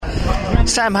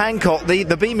Sam Hancock,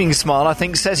 the beaming smile, I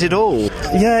think, says it all.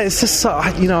 Yeah, it's just,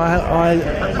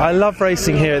 I love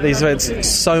racing here at these events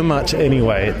so much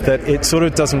anyway that it sort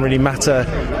of doesn't really matter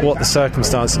what the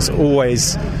circumstance. It's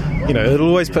always, it'll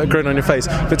always put a grin on your face.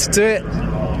 But to do it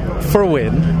for a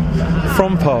win,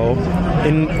 from pole,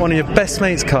 in one of your best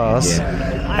mate's cars,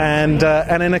 and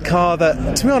in a car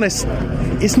that, to be honest,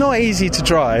 it's not easy to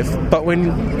drive, but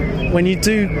when you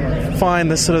do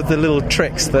find the little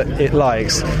tricks that it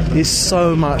likes, it's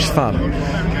so much fun.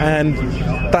 And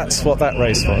that's what that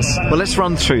race was. Well, let's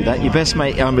run through that. Your best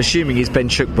mate, I'm assuming, is Ben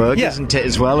Schuckberg, isn't it,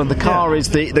 as well? And the car is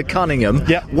the Cunningham.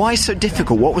 Yeah. Why so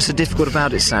difficult? What was so difficult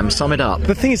about it, Sam? Sum it up.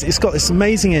 The thing is, it's got this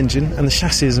amazing engine, and the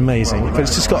chassis is amazing, but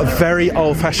it's just got a very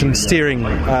old-fashioned steering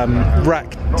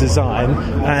rack design,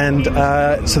 and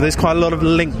so there's quite a lot of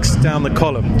links down the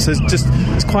column. So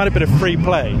it's quite a bit of free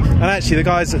play. And actually, the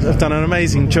guys have done an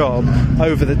amazing job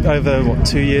over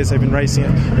 2 years they've been racing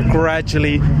it,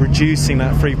 gradually reducing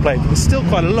that free play. But there's still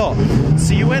quite a lot.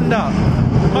 So you end up,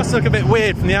 it must look a bit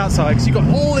weird from the outside because you've got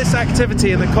all this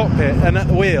activity in the cockpit and at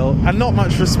the wheel and not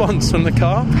much response from the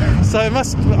car. So it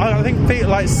must, I think people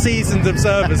like seasoned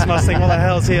observers must think, what the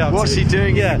hell's he up to? What's he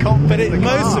doing in the cockpit? But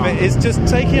most of it is just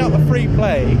taking out the free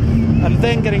play and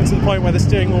then getting to the point where the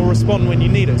steering will respond when you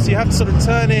need it. So you have to sort of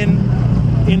turn in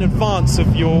advance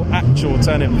of your actual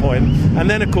turning point, and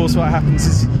then of course what happens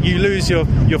is you lose your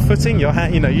footing, you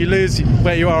lose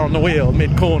where you are on the wheel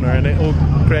mid-corner, and it all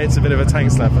creates a bit of a tank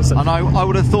slapper. So, and I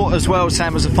would have thought as well,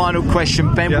 Sam, as a final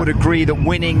question, Ben would agree that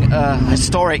winning a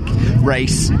historic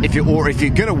race, if you're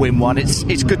going to win one,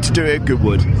 it's good to do it at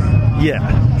Goodwood.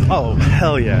 Yeah. Oh,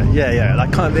 hell yeah. Yeah. I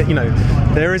can't,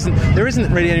 there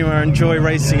isn't really anywhere I enjoy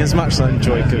racing as much as I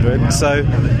enjoy Goodwood. So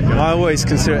I always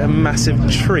consider it a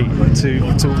massive treat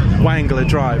to wangle a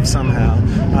drive somehow.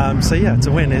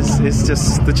 To win is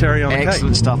just the cherry on the cake.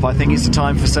 Excellent stuff. I think it's the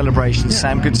time for celebrations.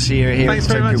 Sam, good to see you here. Thanks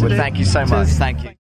very much. Goodwood. Thank you so much. Thank you.